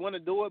of guys want to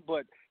do it,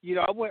 but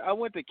I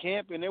went to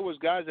camp and there was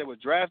guys that were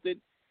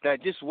drafted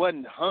that just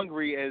wasn't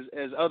hungry as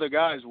other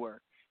guys were.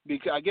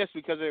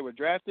 Because they were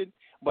drafted.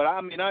 But I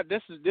mean,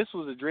 this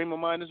was a dream of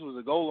mine. This was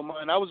a goal of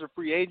mine. I was a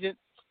free agent,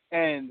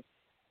 and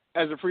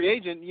as a free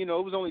agent, it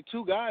was only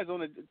two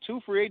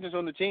free agents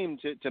on the team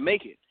to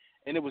make it,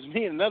 and it was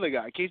me and another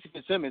guy, Casey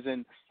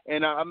Fitzsimmons,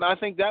 and I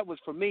think that was,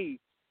 for me,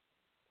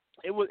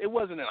 it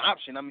wasn't an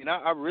option. I mean,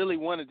 I really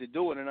wanted to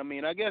do it, and I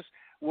mean, I guess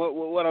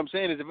what I'm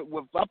saying is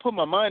if I put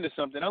my mind to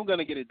something, I'm going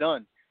to get it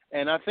done.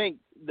 And I think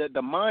that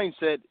the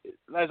mindset,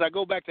 as I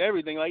go back to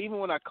everything, like even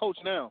when I coach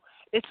now,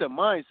 it's a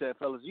mindset,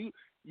 fellas.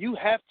 You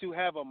have to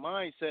have a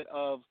mindset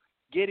of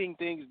getting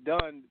things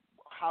done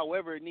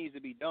however it needs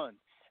to be done.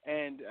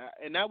 And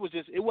that was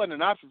it wasn't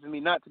an option for me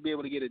not to be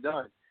able to get it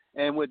done.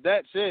 And with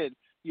that said,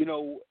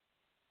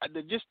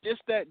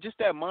 just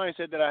that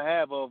mindset that I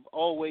have of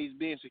always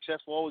being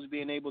successful, always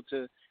being able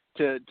to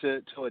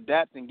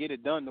adapt and get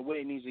it done the way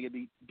it needs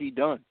to be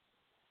done.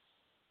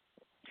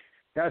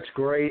 That's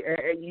great.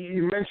 And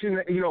you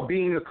mentioned,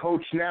 being the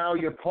coach now,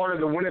 you're part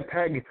of the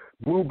Winnipeg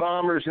Blue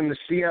Bombers in the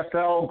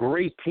CFL,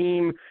 great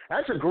team.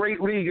 That's a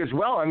great league as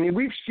well. I mean,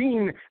 we've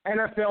seen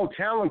NFL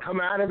talent come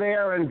out of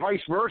there and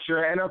vice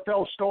versa.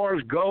 NFL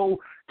stars go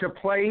to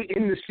play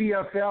in the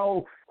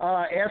CFL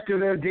after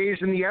their days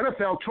in the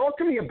NFL. Talk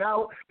to me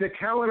about the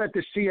talent at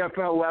the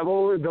CFL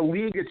level, the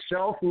league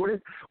itself.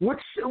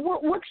 What's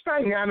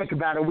dynamic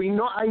about it?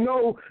 I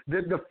know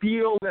the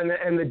field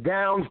and the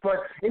downs, but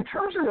in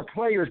terms of the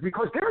players,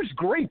 because there's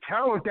great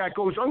talent that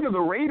goes under the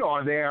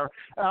radar there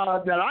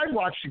that I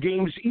watch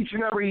games each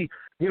and every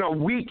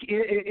week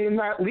in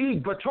that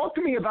league. But talk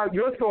to me about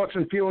your thoughts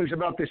and feelings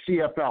about the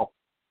CFL.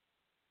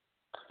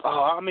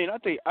 I mean, I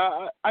think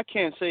I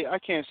can't say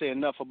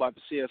enough about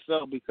the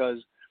CFL because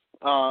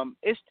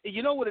it's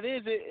what it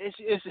is.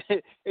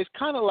 It's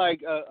kind of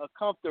like a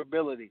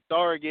comfortability.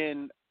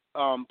 Oregon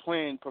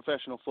playing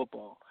professional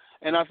football,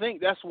 and I think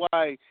that's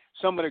why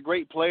some of the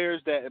great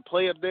players that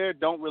play up there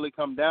don't really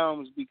come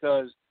down, is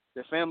because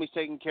their family's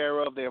taken care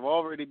of. They have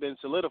already been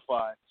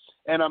solidified,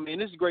 and I mean,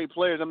 this is great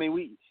players. I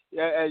mean,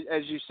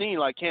 as you've seen,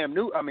 like Cam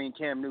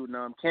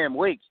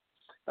Wake.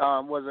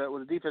 was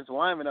a defensive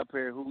lineman up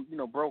here who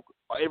broke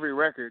every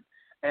record,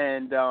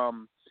 and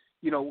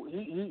he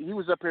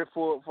was up here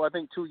for I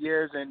think 2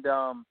 years, and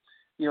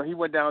he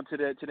went down to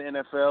the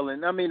NFL,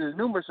 and I mean there's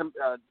numerous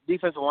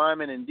defensive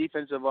linemen and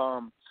defensive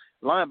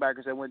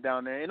linebackers that went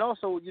down there, and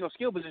also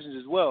skill positions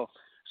as well.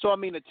 So I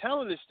mean the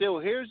talent is still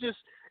here.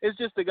 It's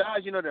just the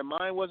guys their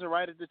mind wasn't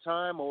right at the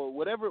time, or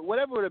whatever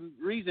the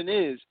reason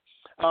is,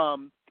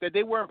 that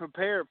they weren't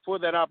prepared for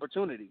that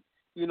opportunity.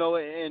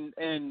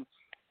 And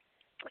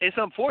it's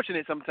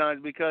unfortunate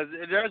sometimes because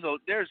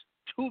there's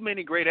too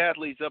many great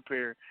athletes up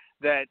here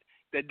that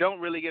don't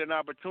really get an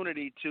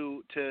opportunity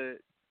to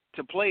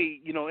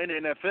play in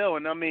the NFL.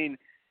 And I mean,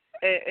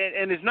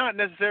 and it's not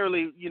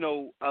necessarily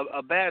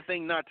a bad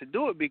thing not to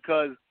do it,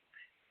 because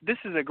this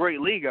is a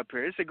great league up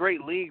here. It's a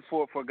great league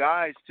for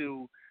guys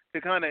to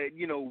kind of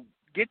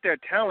get their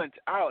talents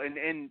out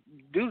and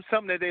do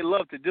something that they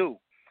love to do.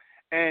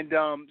 And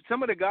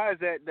some of the guys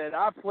that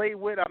I played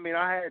with, I mean,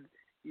 I had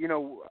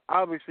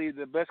obviously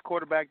the best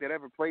quarterback that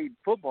ever played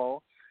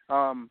football.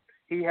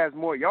 He has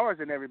more yards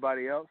than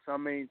everybody else. I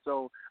mean,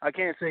 so I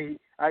can't say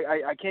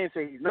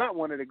he's not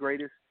one of the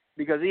greatest,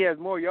 because he has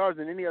more yards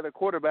than any other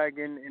quarterback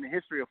in the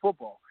history of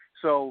football.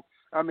 So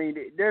I mean,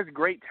 there's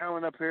great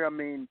talent up here. I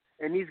mean,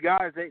 and these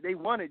guys they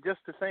want it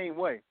just the same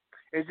way.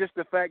 It's just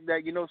the fact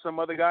that some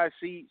other guys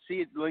see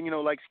it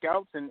like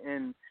scouts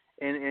and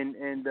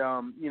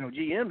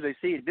GMs, they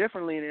see it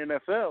differently in the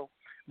NFL.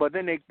 But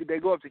then they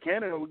go up to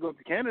Canada. We go up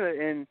to Canada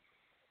and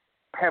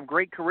have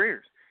great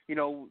careers.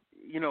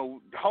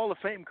 Hall of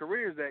Fame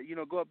careers that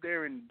go up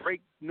there and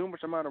break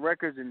numerous amount of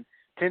records and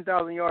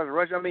 10,000 yards of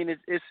rush. I mean,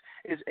 it's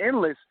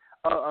endless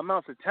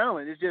amounts of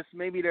talent. It's just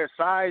maybe their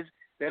size.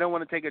 They don't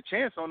want to take a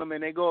chance on them,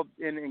 and they go up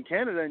in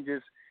Canada and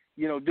just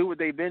do what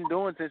they've been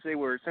doing since they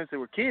were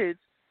kids,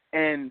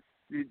 and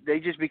they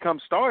just become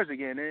stars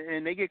again,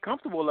 and they get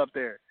comfortable up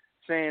there,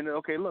 saying,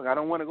 okay, look, I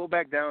don't want to go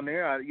back down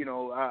there.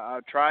 I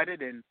tried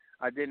it and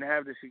I didn't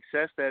have the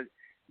success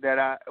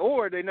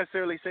or they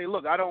necessarily say,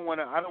 look, I don't want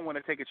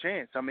to take a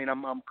chance. I mean,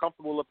 I'm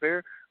comfortable up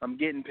here. I'm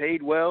getting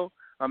paid well.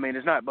 I mean,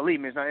 believe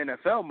me, it's not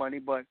NFL money,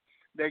 but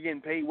they're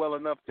getting paid well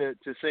enough to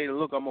say,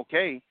 look, I'm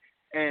okay.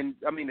 And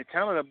I mean, the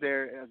talent up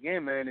there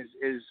again, man,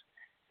 is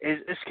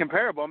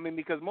comparable. I mean,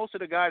 because most of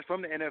the guys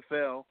from the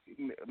NFL,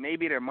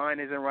 maybe their mind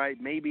isn't right.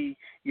 Maybe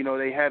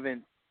they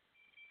haven't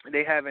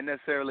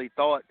necessarily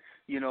thought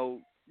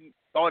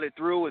it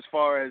through as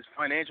far as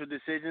financial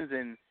decisions,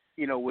 and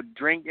would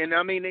drink. And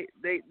I mean,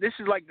 this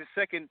is like the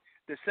second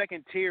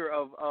tier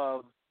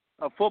of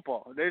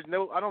football.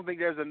 I don't think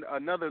there's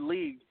another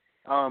league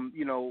on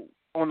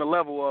the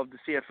level of the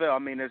CFL. I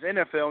mean, there's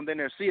NFL and then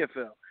there's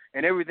CFL,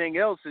 and everything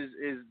else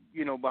is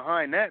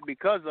behind that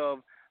because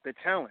of the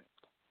talent.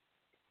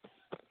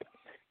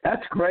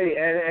 That's great.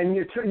 And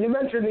you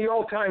mentioned the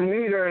all-time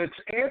leader. It's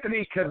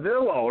Anthony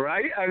Cavillo,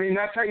 right? I mean,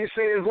 that's how you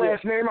say his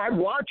last name. I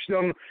watched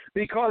him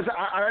because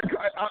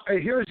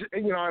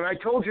and I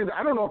told you,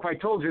 I don't know if I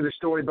told you the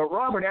story, but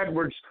Robert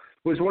Edwards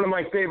was one of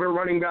my favorite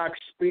running backs,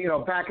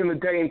 back in the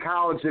day in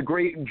college, the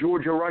great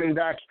Georgia running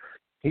back.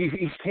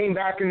 He came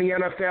back in the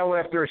NFL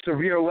after a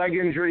severe leg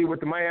injury with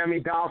the Miami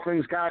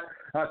Dolphins, got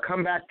a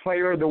comeback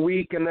player of the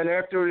week, and then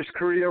after his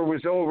career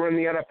was over in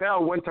the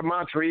NFL, went to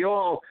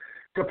Montreal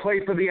to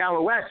play for the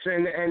Alouettes,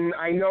 and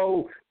I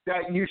know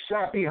that you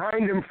sat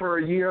behind him for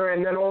a year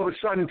and then all of a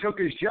sudden took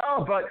his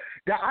job, but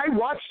I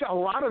watched a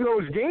lot of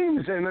those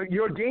games and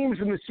your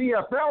games in the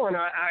CFL, and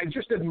I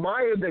just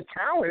admired the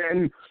talent,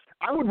 and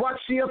I would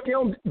watch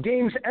CFL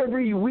games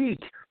every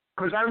week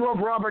because I love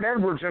Robert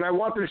Edwards, and I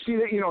wanted to see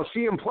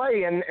him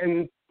play, have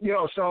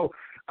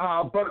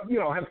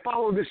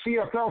followed the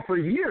CFL for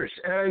years,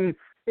 and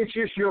it's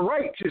just, you're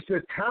right, just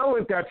the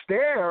talent that's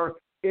there.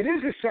 It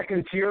is a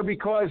second tier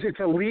because it's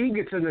a league,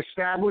 it's an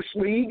established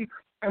league,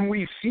 and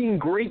we've seen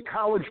great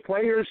college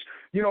players,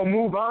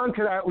 move on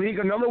to that league.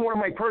 Another one of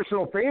my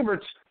personal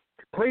favorites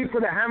played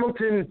for the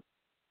Hamilton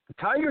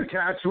Tiger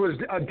Cats was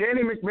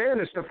Danny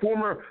McManus, the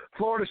former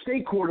Florida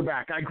State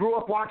quarterback. I grew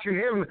up watching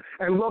him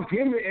and loved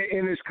him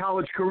in his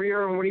college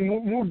career, and when he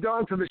moved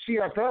on to the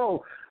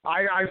CFL,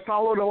 I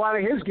followed a lot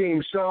of his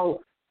games.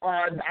 So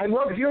I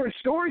love hearing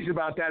stories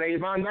about that,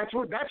 Avon. That's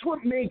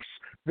what makes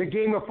the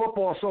game of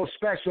football so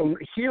special,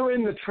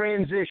 hearing the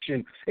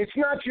transition. It's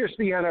not just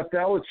the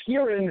NFL. It's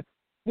hearing,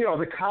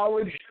 the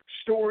college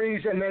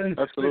stories and then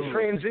Absolutely. The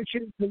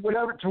transition to what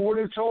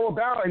it's all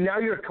about. And now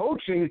you're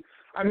coaching.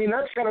 I mean,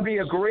 that's got to be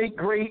a great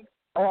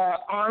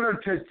honor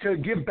to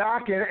give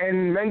back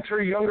and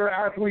mentor younger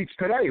athletes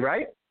today,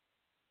 right?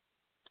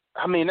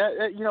 I mean,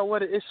 you know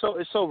what? It's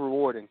so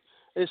rewarding.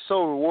 It's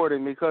so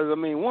rewarding because, I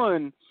mean,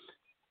 one,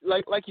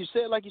 like you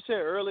said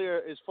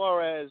earlier, as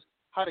far as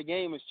how the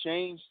game has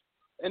changed,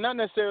 and not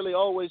necessarily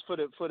always for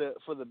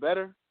the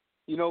better,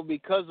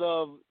 because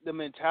of the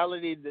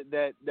mentality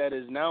that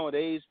is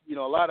nowadays. A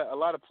lot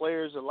of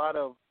players, a lot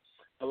of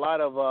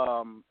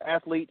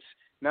athletes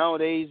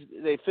nowadays,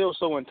 they feel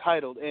so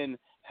entitled, and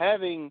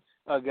having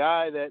a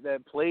guy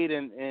that played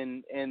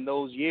in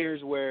those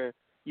years where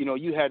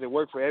you had to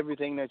work for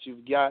everything that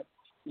you've got,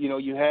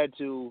 you had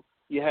to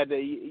you had to,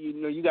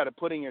 you got to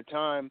put in your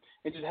time,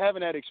 and just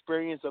having that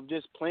experience of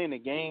just playing the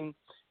game.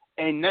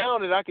 And now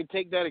that I can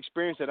take that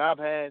experience that I've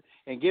had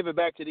and give it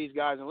back to these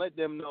guys and let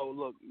them know,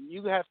 look,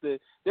 you have to,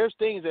 there's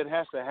things that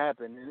has to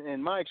happen.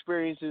 And my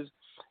experiences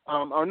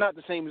are not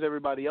the same as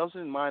everybody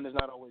else's, and mine is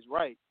not always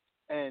right.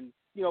 And,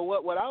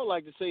 what I would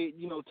like to say,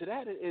 to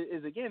that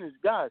is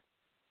guys,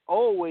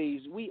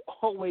 we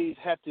always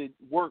have to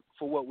work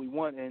for what we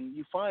want. And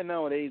you find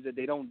nowadays that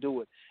they don't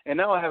do it. And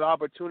now I have an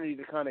opportunity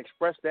to kind of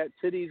express that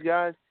to these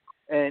guys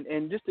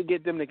and just to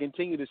get them to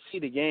continue to see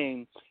the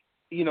game,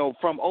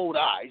 from old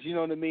eyes, you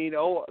know what I mean?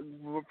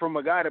 From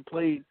a guy that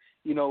played,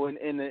 in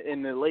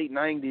the late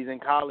 90s in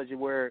college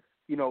where,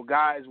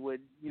 guys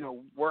would,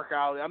 work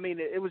out. I mean,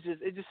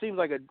 it just seems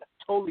like a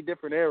totally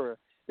different era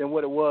than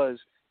what it was,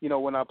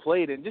 when I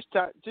played. And just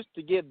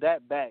to give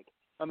that back.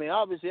 I mean,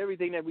 obviously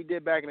everything that we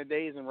did back in the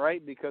day isn't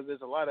right because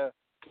there's a lot of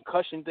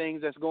concussion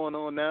things that's going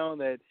on now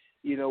that,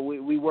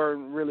 we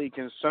weren't really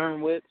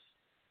concerned with.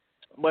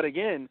 But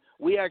again,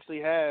 we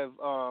actually have,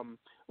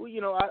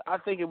 I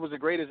think it was the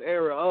greatest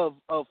era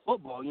of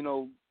football,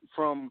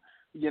 from,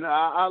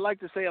 I like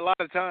to say a lot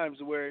of times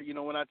where,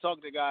 when I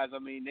talk to guys, I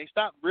mean, they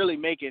stopped really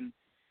making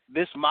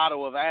this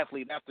model of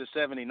athlete after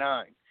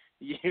 79.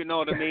 You know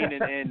what I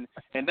mean?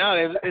 And now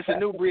it's a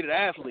new breed of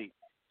athlete.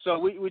 So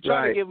we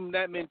try to give them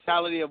that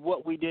mentality of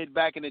what we did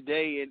back in the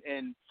day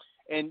and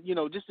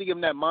just to give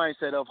them that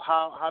mindset of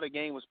how the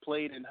game was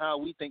played and how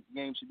we think the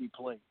game should be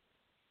played.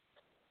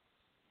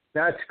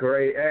 That's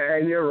great,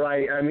 and you're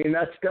right. I mean,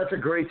 that's a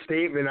great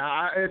statement.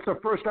 It's the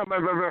first time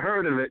I've ever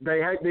heard of it.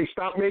 They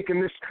stopped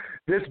making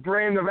this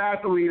brand of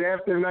athlete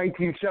after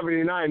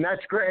 1979.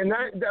 That's great, and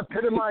that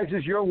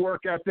epitomizes your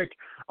work ethic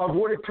of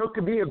what it took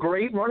to be a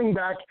great running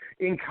back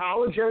in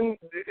college and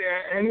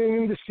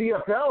in the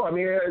CFL. I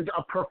mean,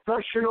 a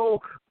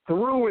professional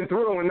through and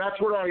through, and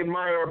that's what I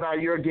admire about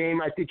your game.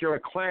 I think you're a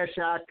class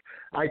act.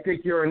 I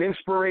think you're an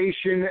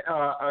inspiration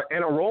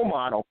and a role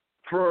model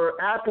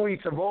for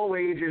athletes of all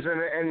ages,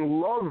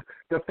 and love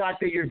the fact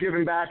that you're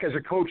giving back as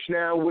a coach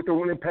now with the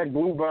Winnipeg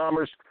Blue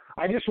Bombers.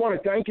 I just want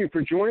to thank you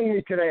for joining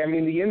me today. I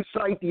mean, the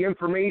insight, the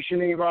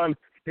information, Avon,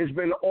 has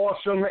been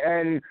awesome,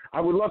 and I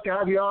would love to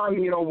have you on,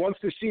 once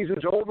the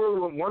season's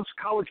over, once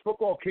college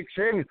football kicks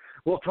in,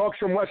 we'll talk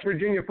some West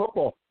Virginia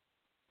football.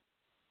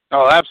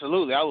 Oh,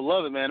 absolutely. I would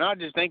love it, man. I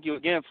just thank you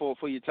again for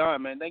your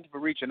time, man. Thank you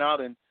for reaching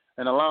out and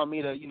allowing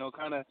me to,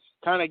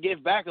 kind of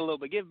give back a little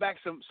bit, give back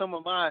some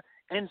of my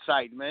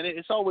insight, man.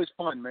 It's always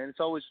fun, man. It's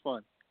always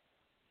fun.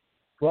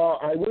 Well,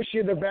 I wish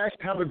you the best.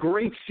 Have a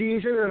great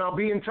season, and I'll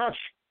be in touch.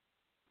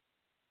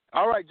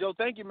 All right, Joe.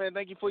 Thank you, man.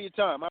 Thank you for your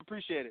time. I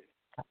appreciate it.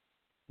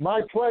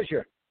 My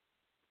pleasure.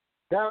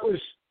 That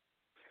was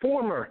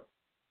former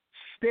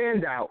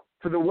standout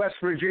for the West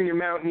Virginia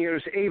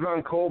Mountaineers,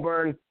 Avon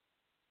Cobourne,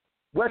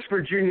 West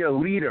Virginia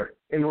leader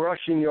in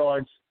rushing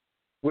yards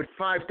with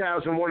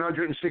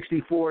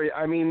 5,164.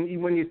 I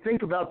mean, when you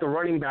think about the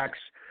running backs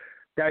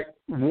that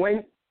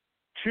went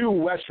to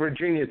West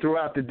Virginia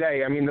throughout the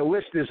day, I mean, the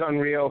list is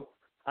unreal.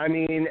 I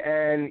mean,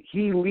 and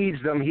he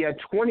leads them. He had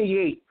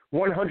 28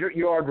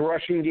 100-yard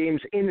rushing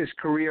games in his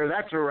career.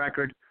 That's a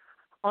record.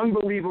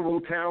 Unbelievable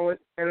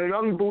talent and an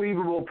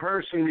unbelievable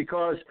person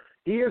because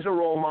he is a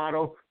role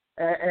model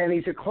and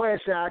he's a class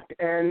act,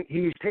 and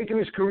he's taken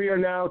his career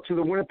now to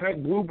the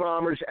Winnipeg Blue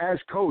Bombers as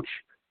coach.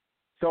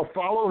 So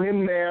follow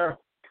him there.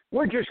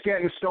 We're just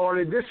getting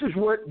started. This is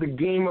what the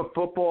game of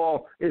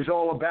football is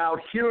all about,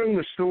 hearing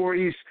the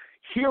stories,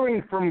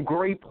 hearing from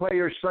great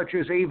players such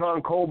as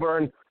Avon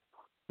Cobourne.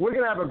 We're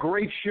going to have a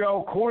great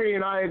show. Corey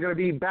and I are going to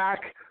be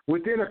back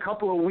within a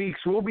couple of weeks.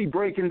 We'll be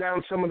breaking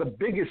down some of the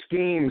biggest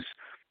games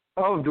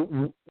of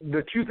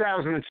the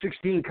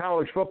 2016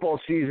 college football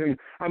season.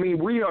 I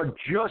mean, we are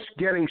just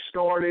getting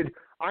started.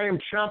 I am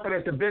chomping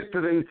at the bit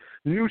for the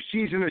new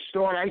season to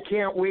start. I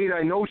can't wait.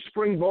 I know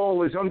spring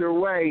ball is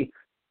underway.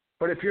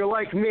 But if you're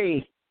like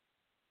me,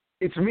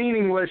 it's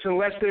meaningless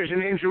unless there's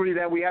an injury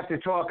that we have to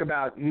talk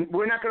about.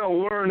 We're not going to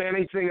learn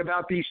anything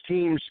about these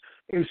teams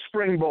in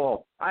spring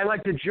ball. I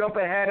like to jump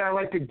ahead. I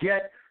like to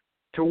get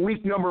to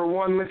week number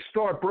 1. Let's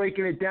start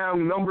breaking it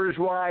down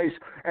numbers-wise,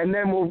 and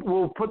then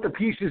we'll put the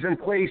pieces in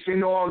place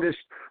in August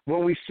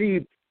when we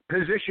see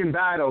position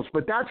battles.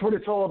 But that's what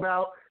it's all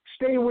about.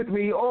 Stay with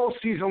me all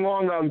season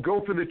long on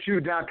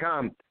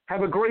GoForThe2.com.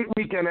 Have a great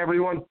weekend,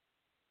 everyone.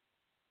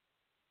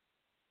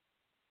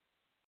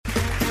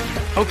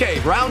 Okay,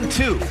 round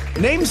 2.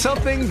 Name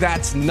something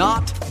that's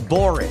not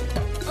boring.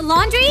 A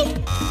laundry?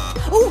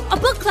 Ooh, a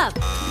book club.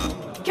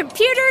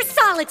 Computer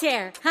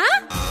solitaire,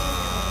 huh?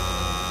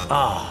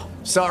 Ah,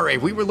 sorry,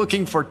 we were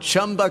looking for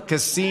Chumba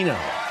Casino.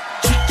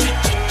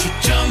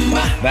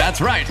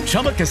 That's right,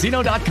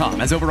 ChumbaCasino.com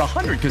has over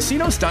 100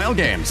 casino-style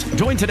games.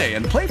 Join today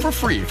and play for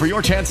free for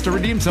your chance to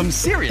redeem some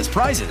serious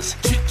prizes.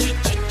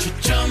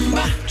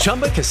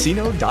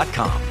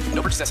 ChumbaCasino.com.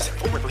 No purchase necessary.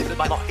 Void where prohibited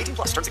by law. 18+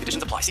 terms and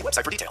conditions apply. See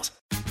website for details.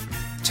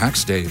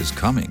 Tax day is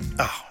coming.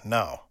 Oh,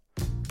 no.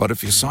 But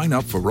if you sign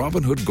up for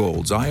Robinhood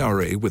Gold's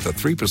IRA with a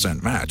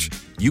 3% match,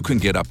 you can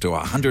get up to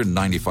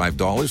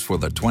 $195 for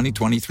the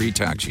 2023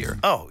 tax year.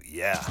 Oh,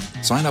 yeah.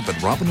 Sign up at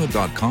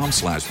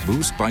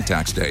Robinhood.com/boost by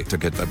tax day to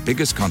get the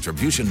biggest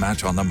contribution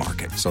match on the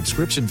market.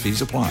 Subscription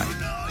fees apply.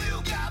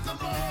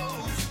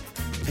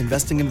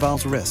 Investing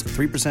involves risk.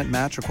 3%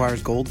 match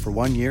requires gold for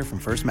 1 year from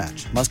first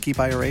match. Must keep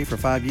IRA for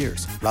 5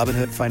 years.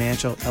 Robinhood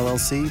Financial,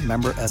 LLC,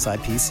 member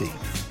SIPC.